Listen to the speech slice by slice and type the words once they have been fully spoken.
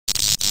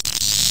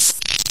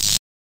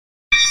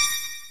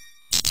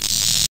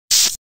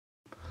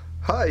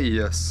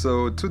Hi,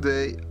 so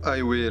today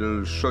I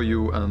will show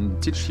you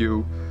and teach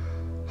you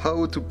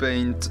how to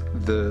paint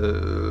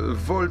the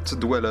Vault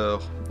Dweller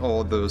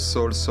or the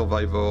Soul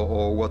Survivor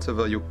or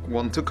whatever you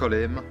want to call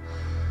him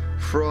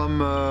from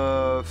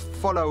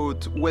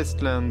Fallout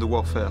Wasteland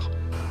Warfare.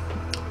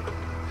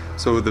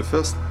 So the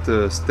first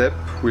step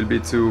will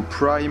be to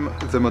prime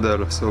the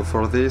model. So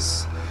for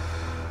this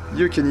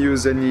you can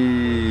use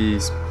any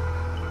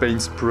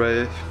paint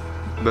spray,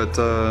 but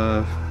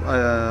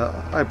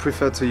I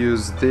prefer to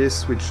use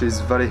this, which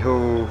is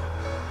Vallejo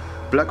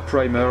black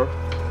primer,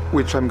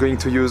 which I'm going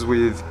to use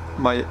with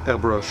my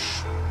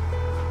airbrush.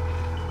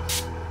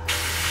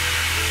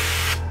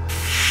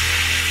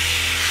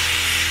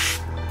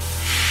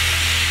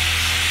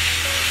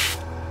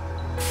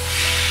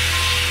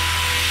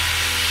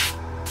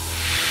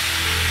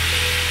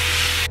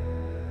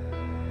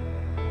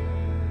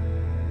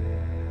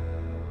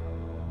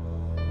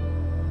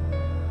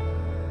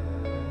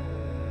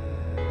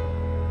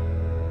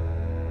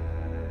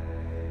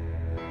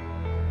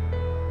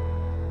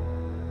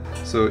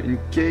 So in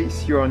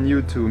case you are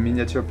new to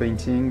miniature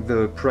painting,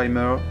 the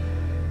primer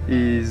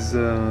is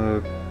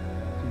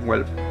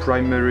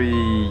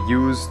primarily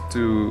used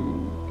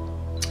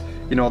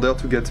in order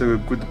to get a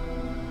good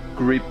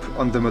grip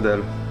on the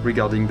model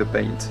regarding the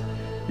paint.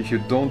 If you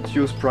don't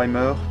use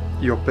primer,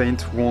 your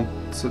paint won't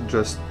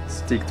just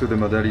stick to the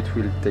model, it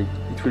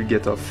will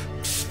get off.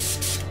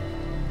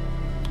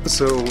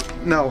 So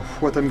now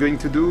what I'm going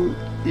to do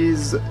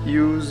is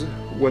use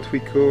what we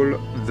call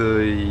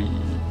the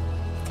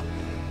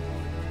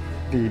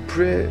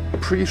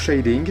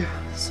pre-shading.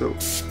 So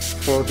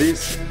for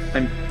this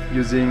I'm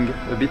using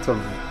a bit of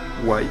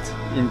white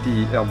in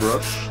the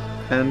airbrush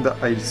and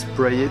I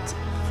spray it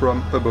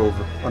from above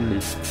only.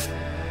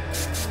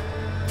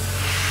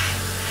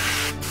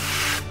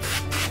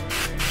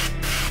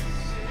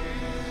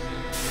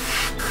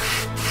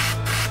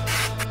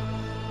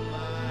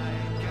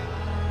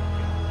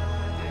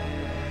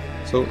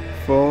 So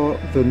for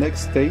the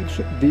next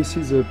stage, this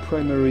is a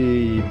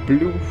primary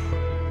blue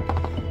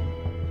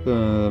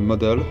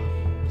model,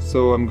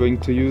 so I'm going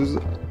to use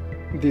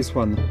this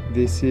one.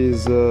 This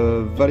is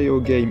Vallejo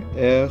Game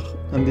Air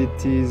and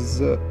it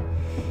is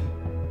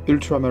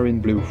ultramarine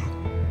blue.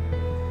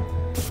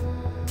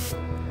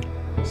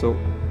 So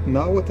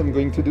now what I'm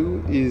going to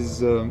do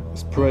is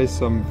spray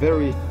some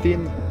very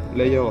thin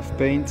layer of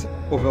paint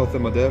over the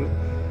model,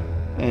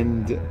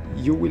 and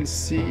you will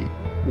see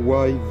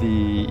why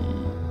the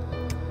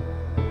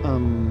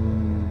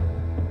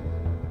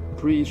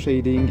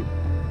pre-shading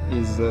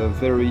is a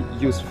very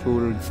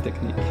useful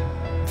technique.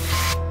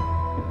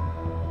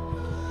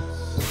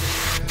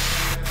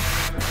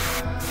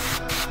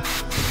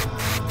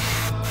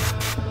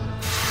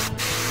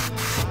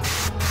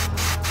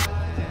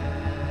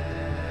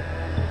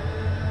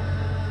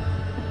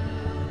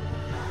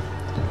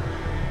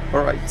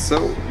 Alright,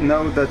 so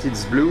now that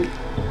it's blue,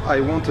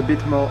 I want a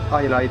bit more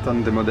highlight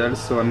on the model,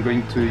 so I'm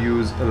going to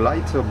use a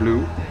lighter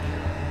blue,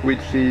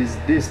 which is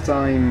this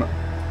time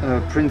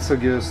Prince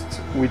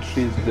Auguste, which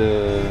is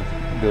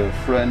the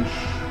French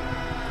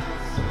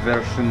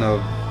version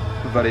of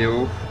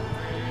Vallejo.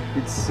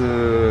 It's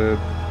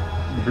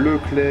bleu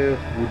clair,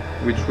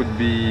 which would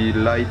be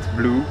light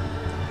blue,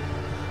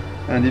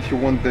 and if you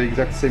want the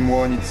exact same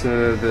one, it's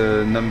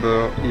the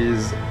number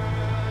is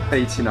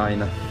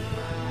 89.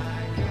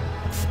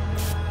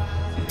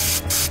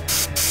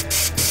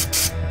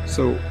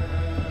 So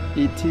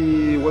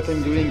what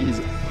I'm doing is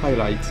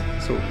highlight,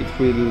 so it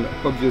will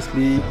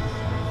obviously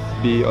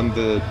be on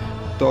the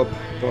top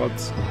part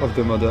of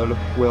the model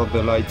where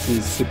the light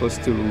is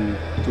supposed to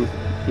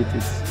hit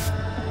it.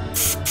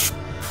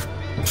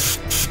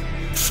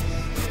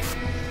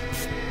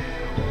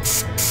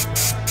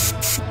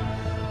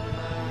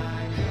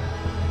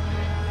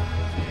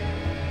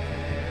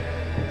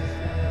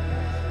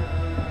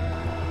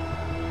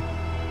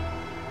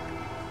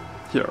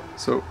 Here,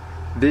 so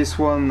this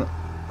one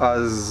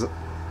has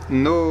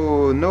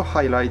no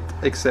highlight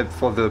except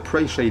for the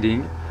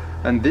pre-shading,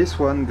 and this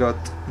one got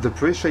the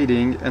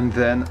pre-shading and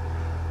then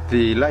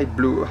the light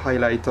blue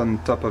highlight on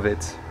top of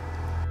it.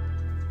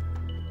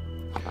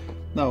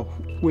 Now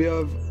we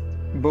have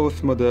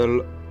both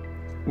models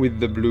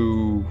with the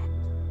blue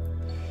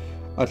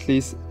at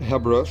least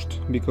airbrushed,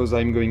 because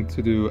I'm going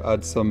to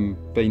add some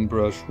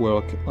paintbrush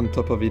work on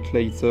top of it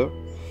later.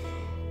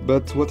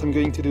 But what I'm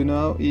going to do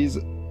now is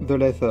the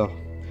leather.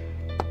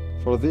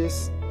 For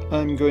this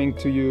I'm going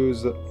to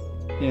use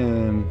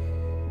in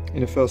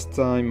the first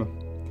time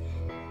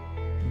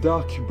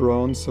dark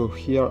brown, so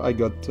here I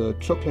got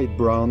chocolate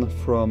brown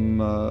from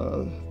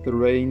the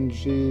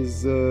range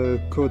is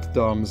Coat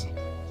d'Arms.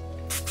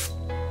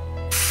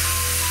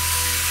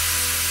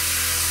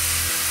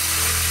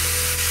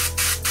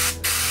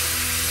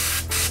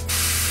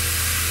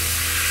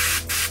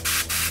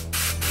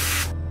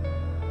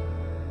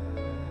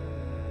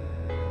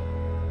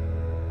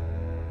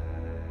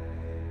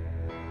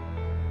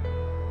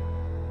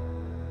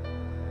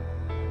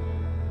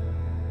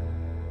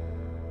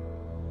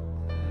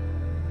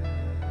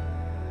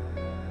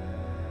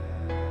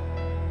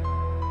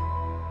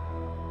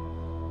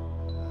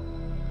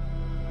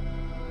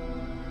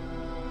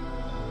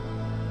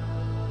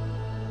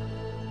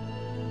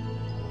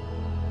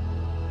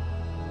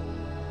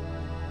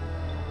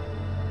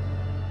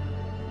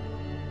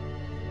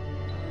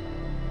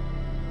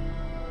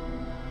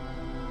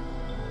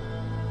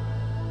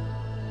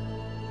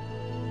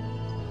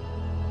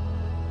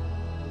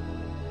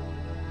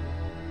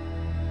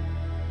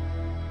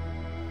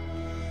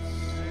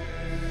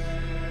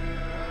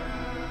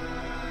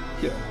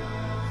 here.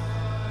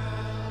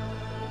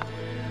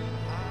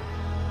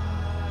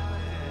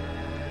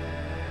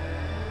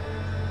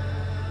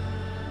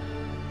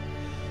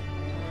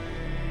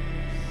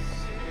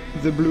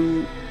 The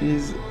blue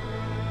is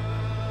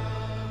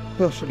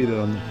partially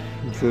done.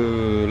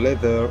 The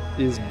leather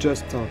is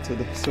just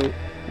started, so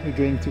we're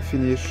going to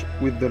finish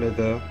with the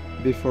leather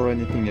before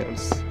anything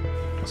else.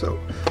 So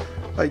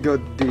I got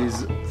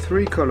these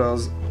 3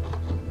 colors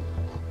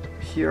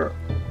here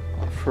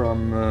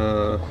from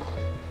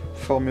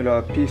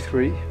Formula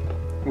P3,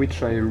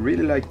 which I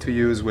really like to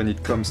use when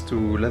it comes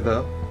to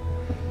leather.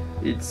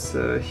 It's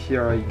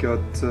here I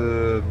got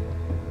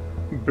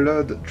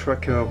Blood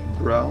Tracker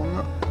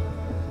Brown,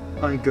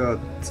 I got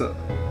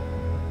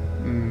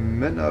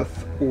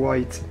Menoth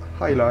White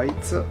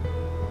Highlight,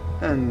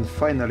 and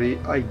finally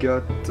I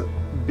got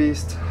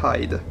Beast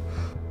Hide.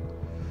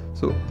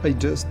 So I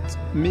just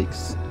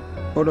mix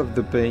all of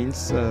the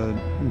paints,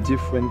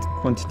 different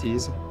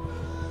quantities,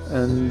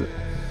 and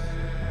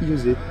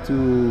use it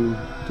to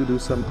do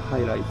some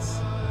highlights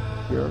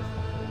here.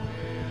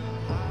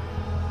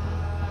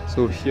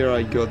 So here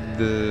I got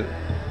the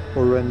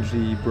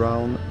orangey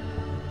brown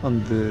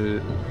on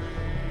the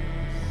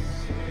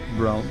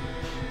brown,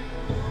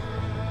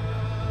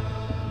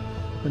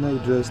 and I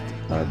just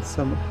add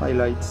some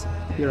highlights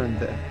here and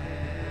there.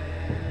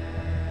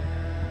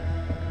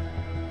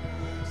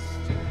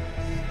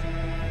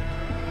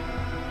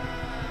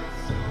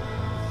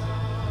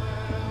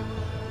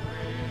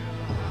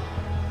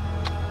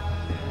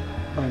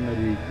 I'm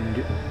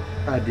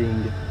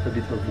adding a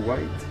bit of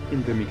white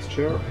in the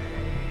mixture.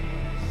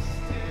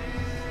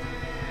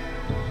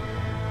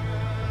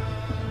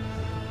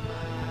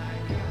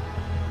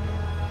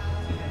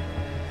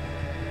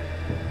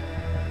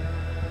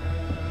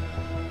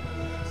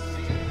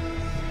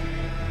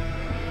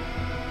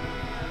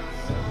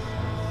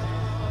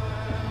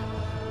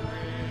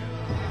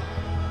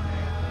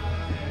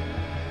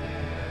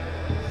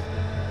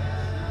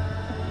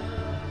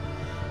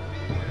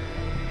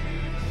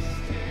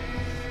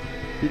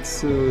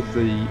 It's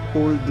the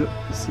old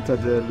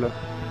Citadel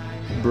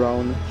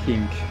brown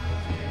ink,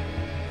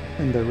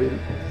 and I will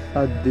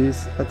add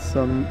this at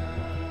some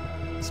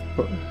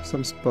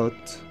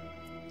spot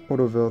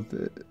all over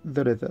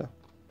the leather.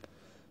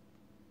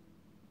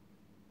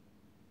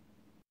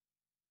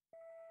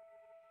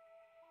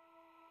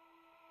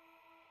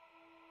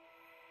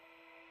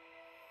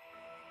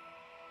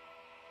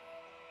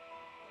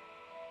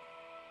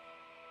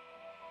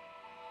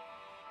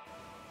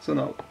 So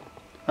now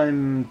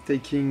I'm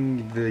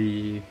taking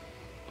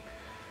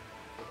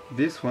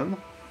this one,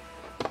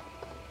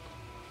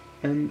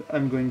 and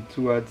I'm going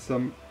to add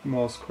some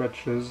more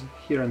scratches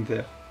here and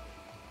there.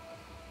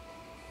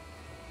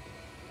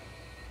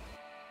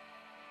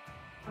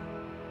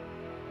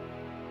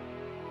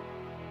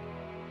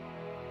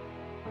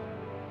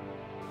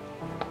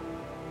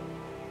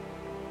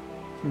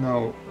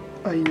 Now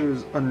I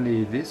use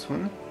only this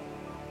one.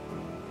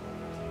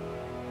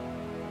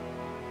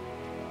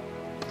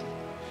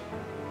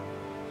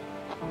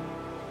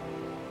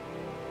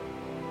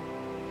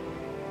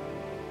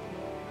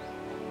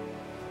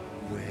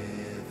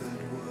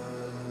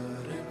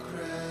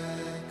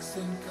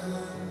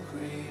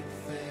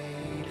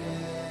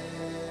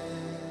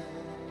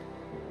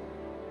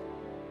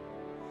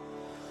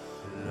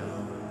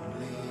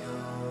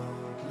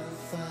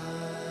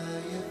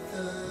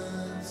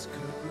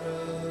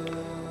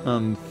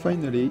 And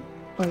finally,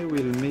 I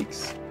will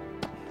mix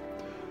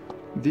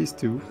these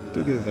two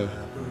together.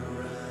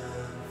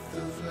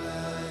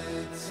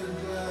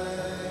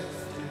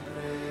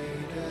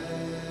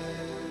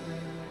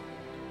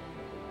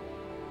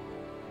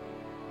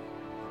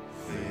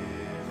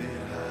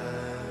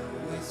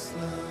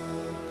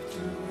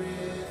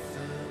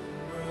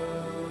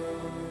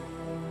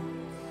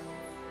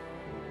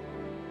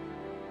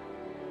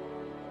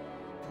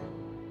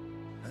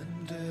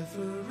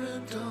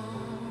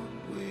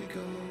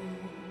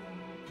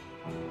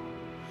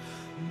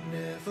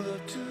 Never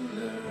to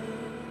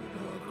learn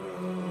or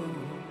grow.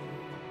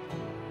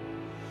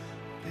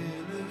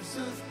 Pillars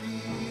of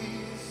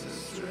peace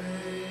estranged.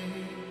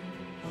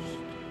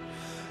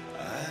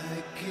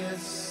 I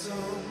guess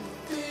some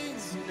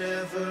things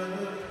never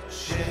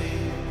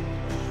change.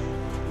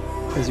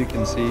 As you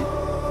can see,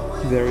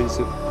 there is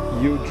a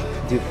huge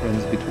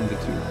difference between the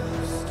two.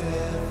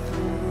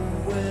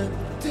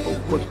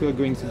 What we are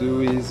going to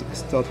do is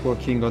start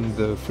working on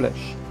the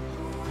flesh.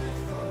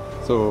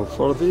 So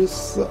for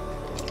this,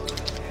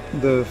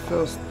 the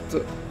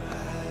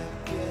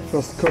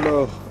first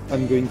color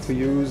I'm going to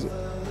use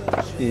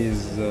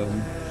is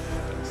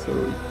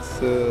so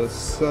it's a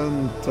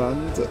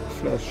sun-tanned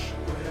flesh,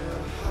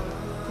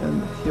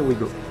 and here we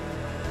go.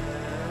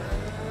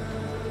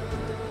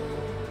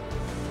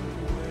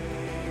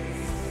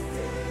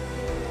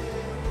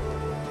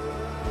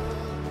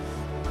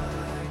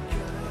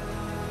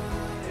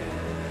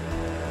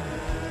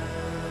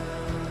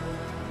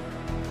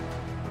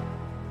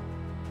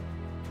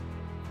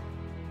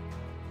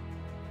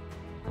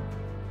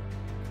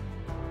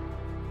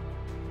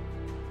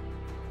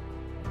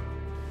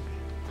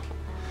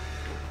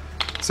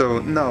 So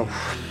now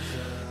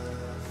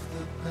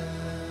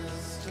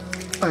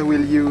I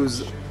will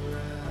use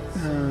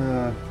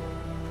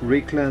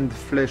Reclaimed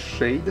Flesh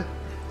Shade.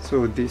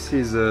 So this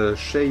is a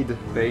shade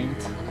paint,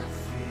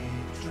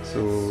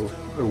 so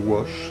a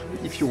wash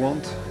if you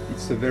want.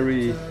 It's a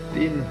very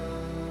thin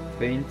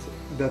paint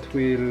that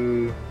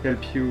will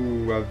help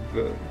you have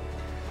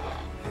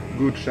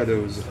good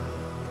shadows.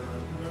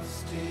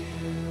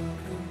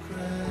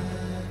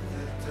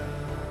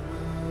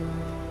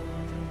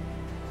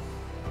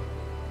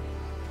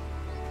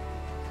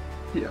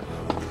 Here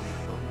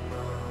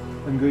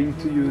I'm going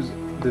to use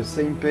the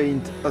same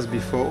paint as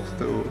before,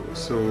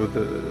 so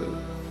the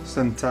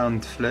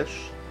sun-tanned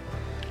flesh,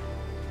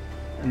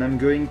 and I'm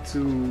going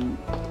to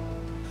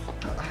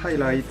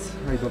highlight,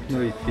 I don't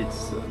know if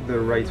it's the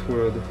right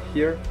word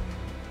here,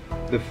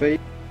 the face.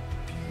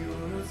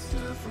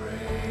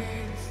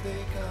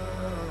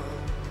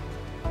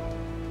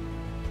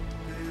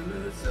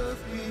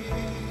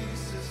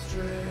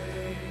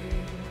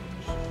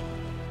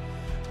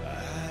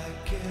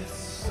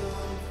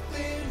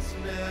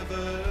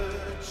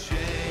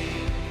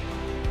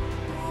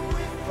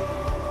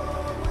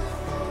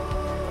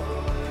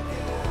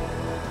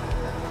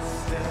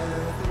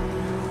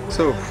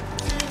 So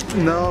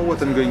now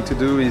what I'm going to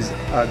do is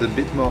add a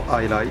bit more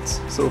highlights.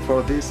 So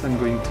for this I'm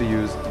going to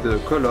use the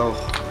color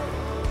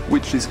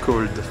which is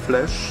called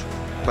Flesh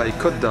by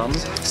Cut Down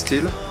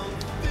Still,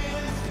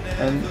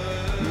 and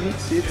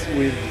mix it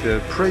with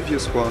the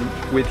previous one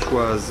which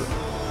was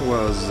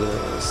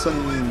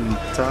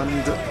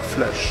sun-tanned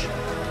Flesh.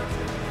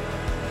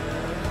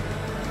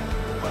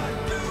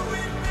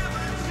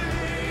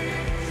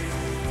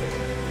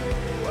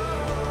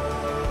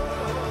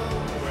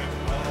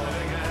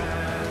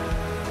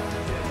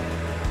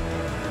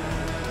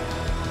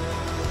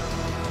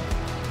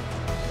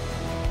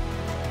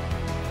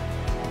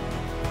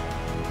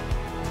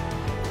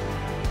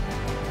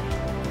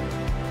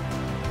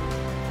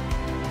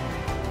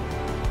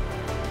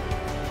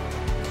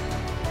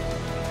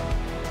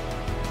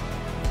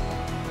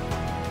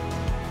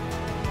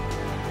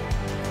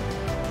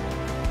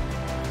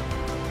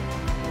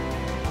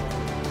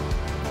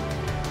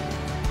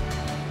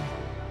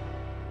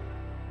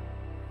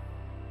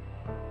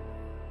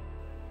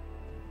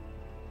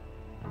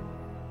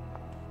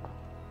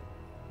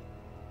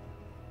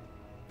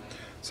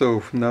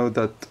 So now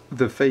that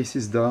the face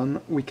is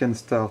done, we can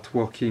start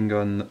working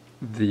on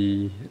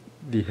the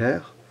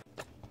hair.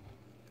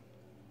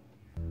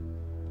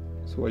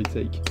 So I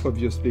take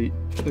obviously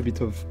a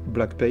bit of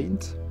black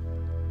paint.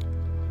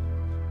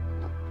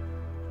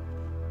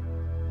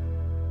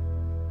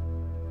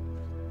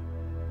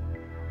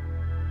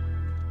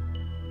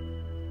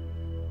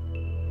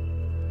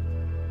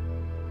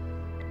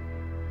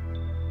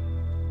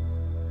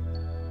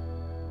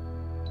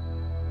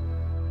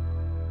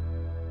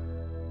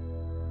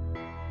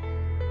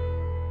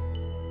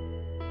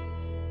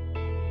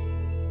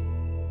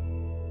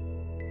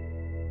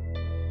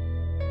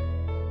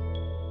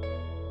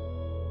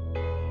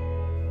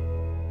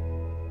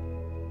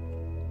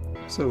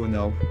 So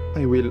now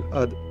I will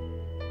add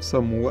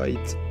some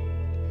white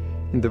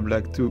in the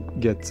black to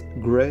get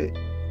grey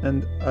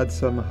and add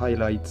some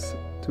highlights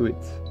to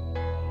it.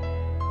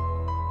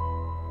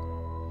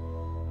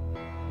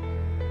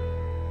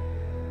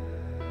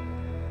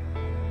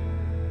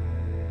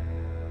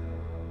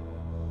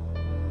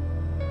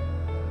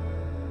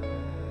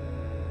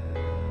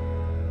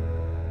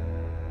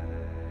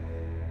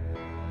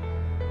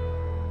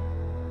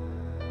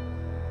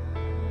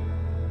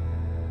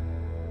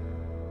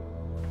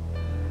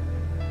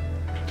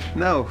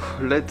 Now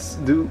let's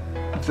do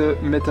the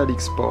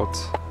metallics part.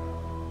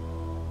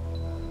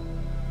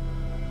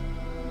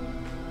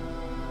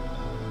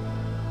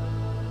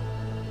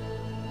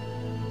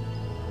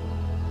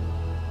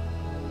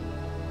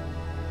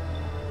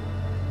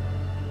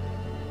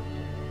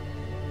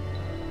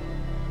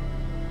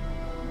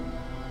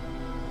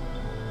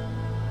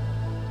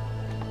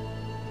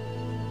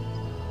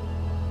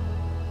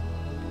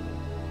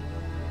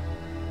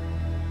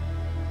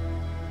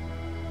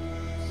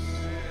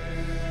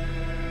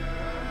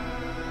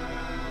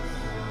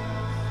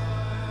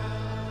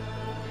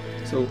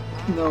 So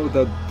now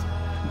that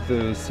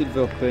the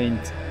silver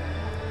paint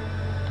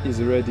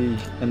is ready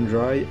and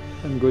dry,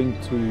 I'm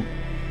going to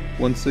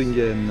once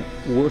again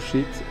wash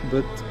it,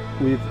 but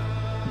with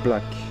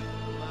black.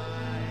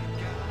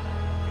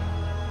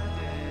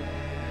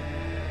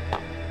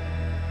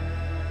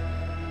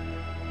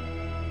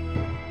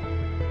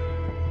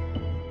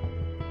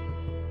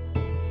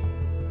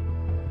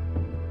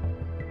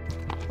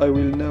 I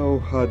will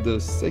now add a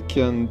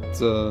second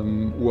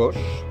wash.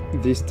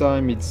 This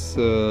time it's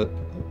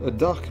a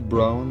dark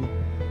brown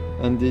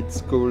and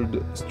it's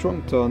called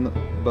Strong Tone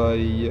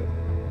by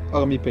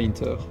Army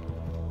Painter.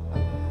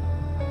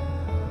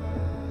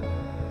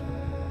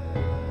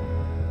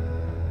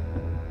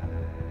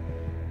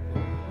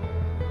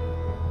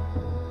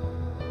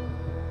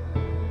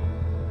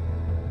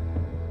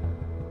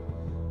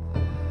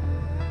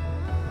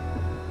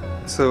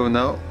 So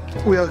now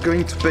we are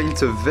going to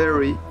paint a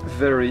very,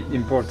 very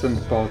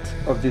important part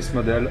of this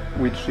model,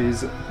 which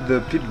is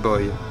the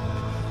Pip-Boy.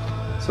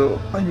 So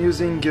I'm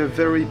using a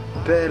very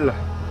pale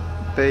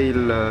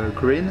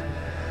green,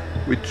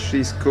 which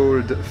is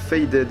called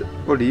Faded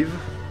Olive,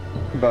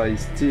 by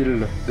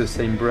still the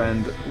same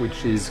brand,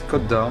 which is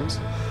Cote d'Arms.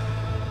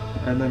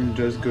 And I'm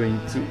just going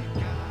to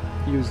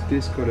use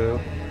this color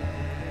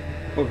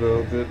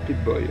over the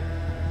Pip-Boy.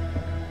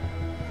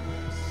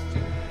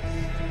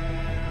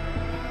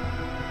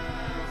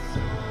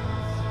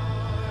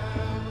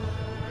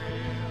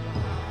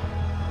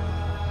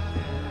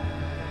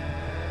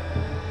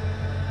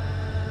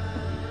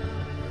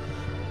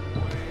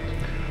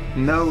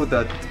 Now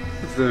that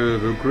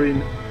the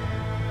green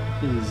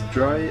is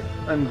dry,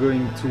 I'm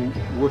going to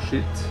wash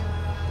it.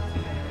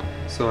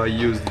 So I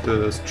used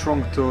the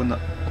strong tone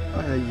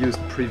I used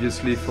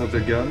previously for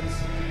the guns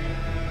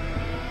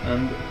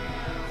and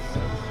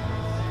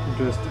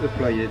just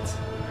apply it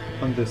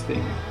on this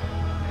thing.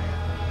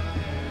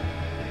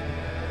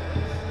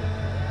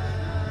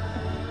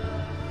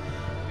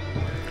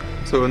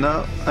 So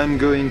now I'm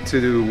going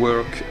to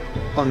work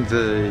on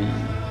the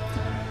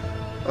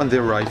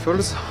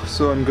rifles.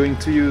 So I'm going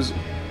to use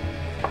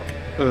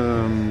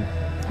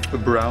a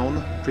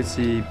brown,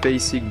 pretty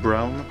basic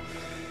brown.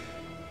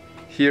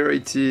 Here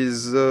it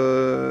is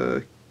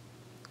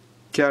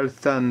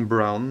Calthan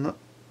Brown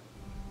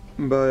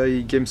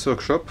by Games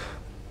Workshop,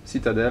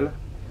 Citadel.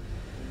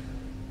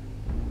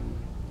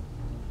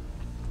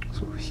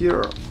 So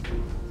here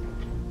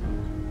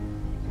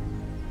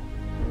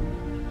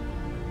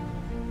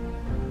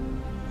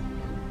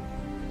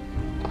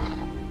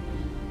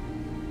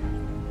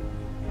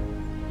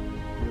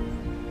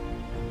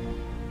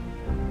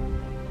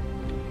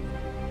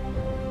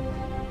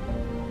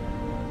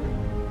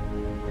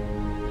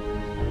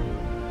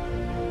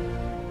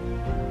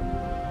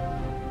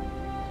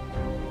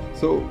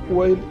so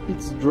while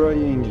it's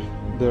drying,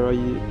 there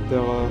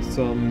are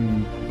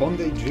some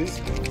bandages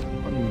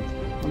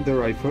on the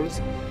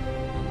rifles.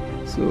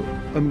 So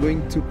I'm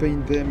going to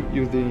paint them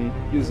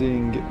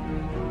using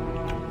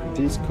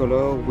this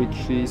color,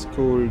 which is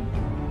called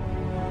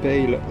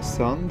Pale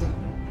Sand.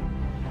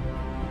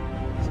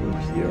 So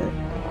here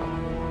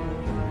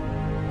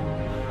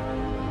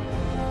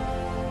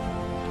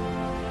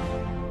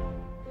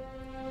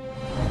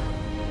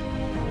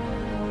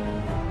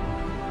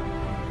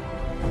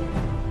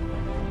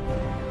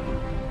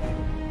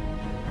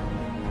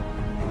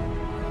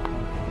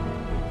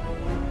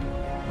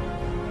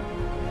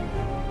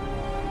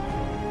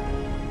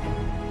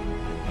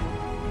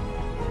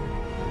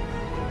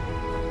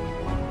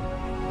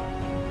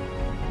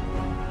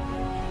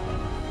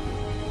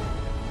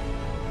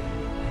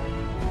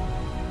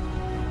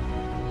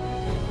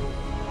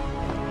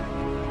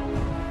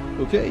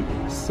okay,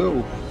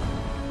 so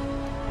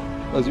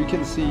as you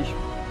can see,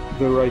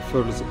 the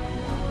rifles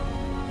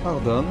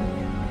are done.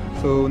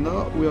 So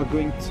now we are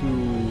going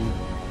to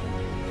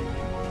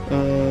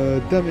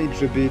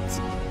damage a bit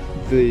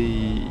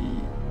the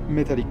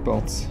metallic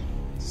parts.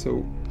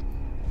 So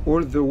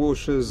all the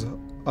washes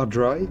are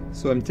dry,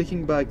 so I'm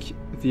taking back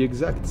the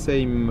exact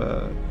same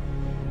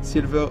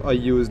silver I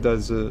used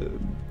as a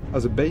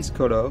base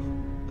color,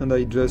 and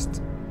I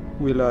just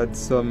will add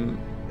some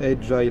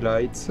edge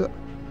highlights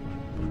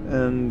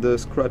and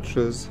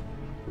scratches,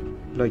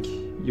 like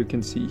you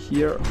can see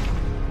here.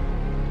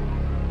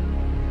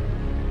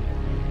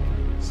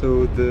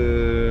 So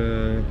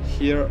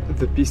here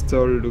the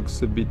pistol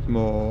looks a bit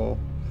more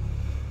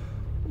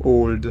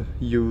old,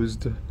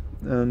 used,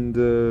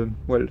 and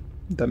well,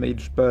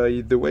 damaged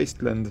by the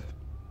wasteland.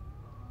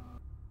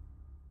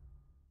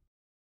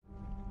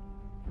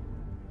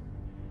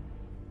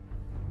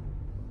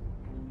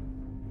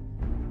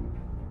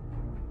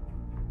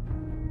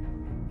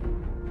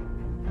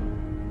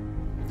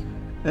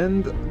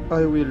 And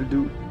I will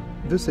do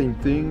the same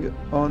thing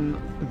on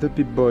the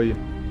Pip-Boy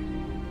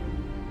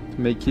to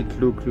make it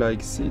look like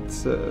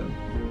it's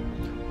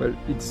well,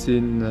 it's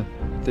in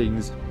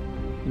things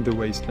in the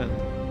wasteland.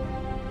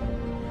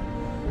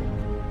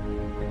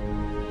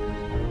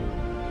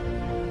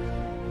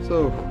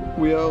 So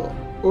we are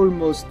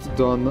almost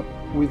done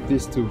with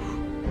these two.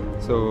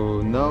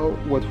 So now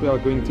what we are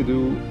going to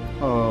do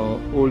are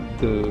all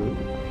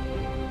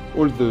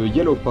the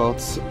yellow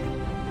parts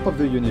of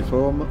the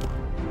uniform.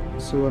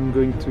 So I'm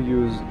going to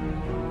use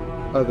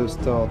at the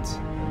start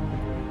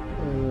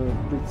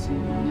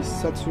pretty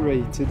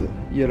saturated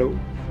yellow.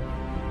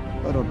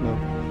 I don't know.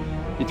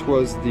 It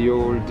was the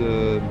old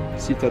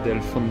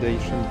Citadel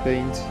Foundation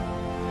paint.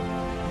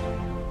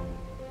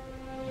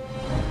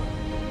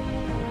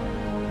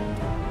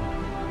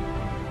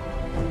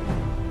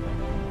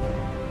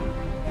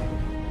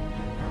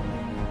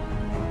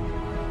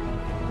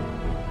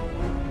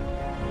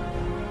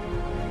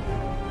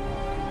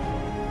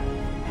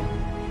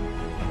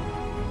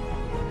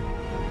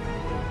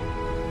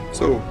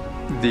 So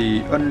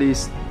the only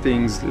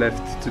things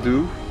left to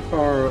do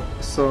are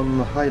some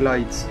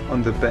highlights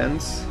on the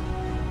pants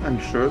and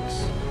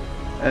shirts,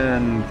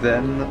 and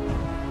then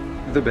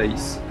the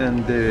base,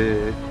 and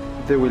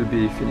they will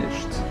be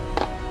finished.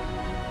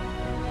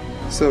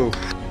 So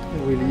I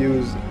will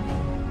use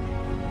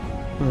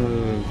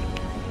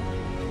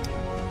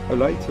a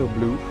lighter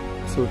blue.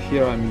 So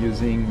here I'm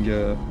using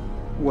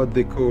what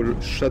they call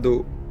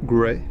shadow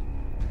grey,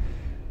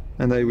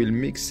 and I will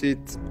mix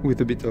it with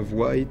a bit of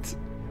white.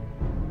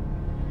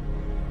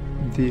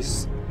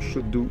 This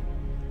should do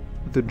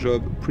the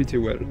job pretty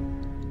well.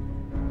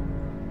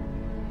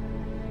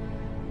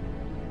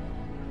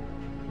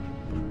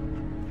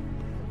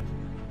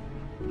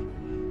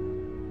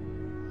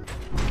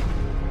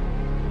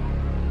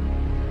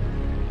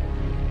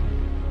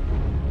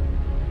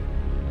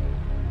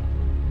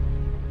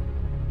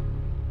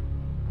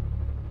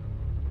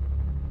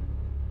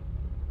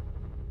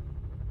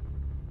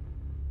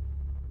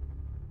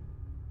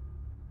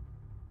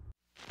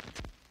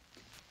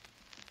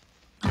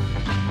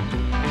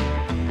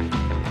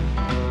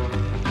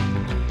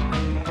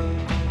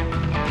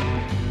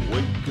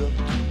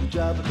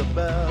 Job at the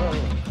bell,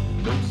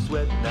 no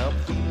sweat, now I'm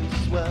feeling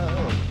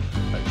swell.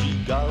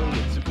 Gee golly,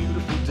 it's a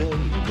beautiful day,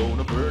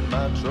 gonna burn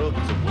my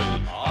troubles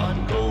away.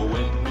 I'm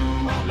going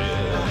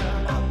nuclear,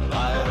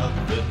 light up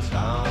the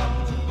town.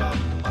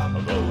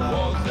 The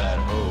walls that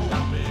hold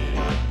me,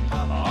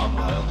 I'm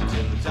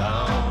melting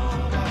down.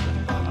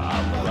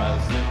 I'm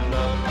rising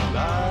up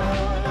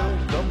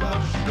like a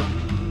mushroom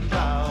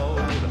cloud.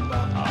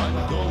 I'm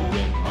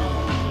going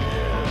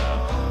nuclear,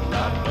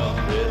 light up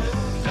this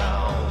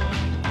town.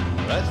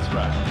 That's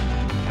right.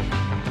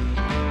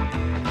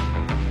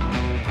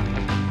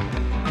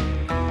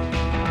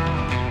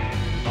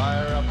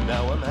 Fire up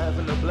now, I'm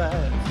having a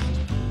blast.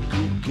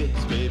 Cool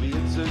kicks, baby,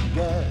 it's a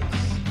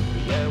gas.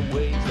 The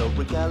airwaves of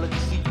a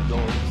galaxy,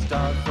 all the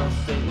stars are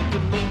saying to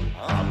me,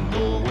 I'm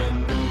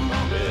going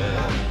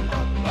nuclear,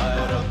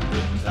 light up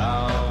the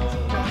town.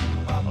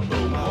 The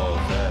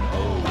walls that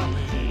hold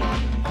me,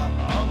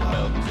 I'm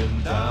melting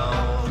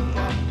down.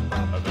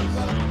 The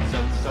streets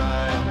and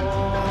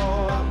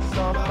sidewalks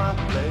on my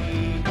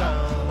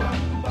playground.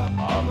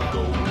 I'm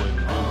going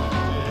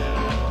nuclear,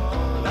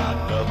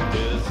 light up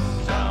this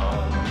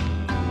town.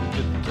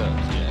 Get the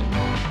touch, yeah.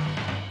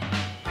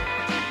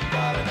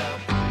 Got it now.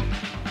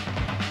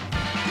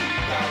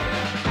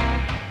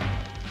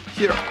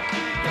 Here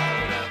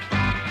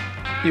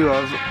you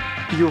have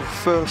your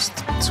first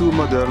two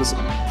models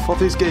for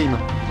this game.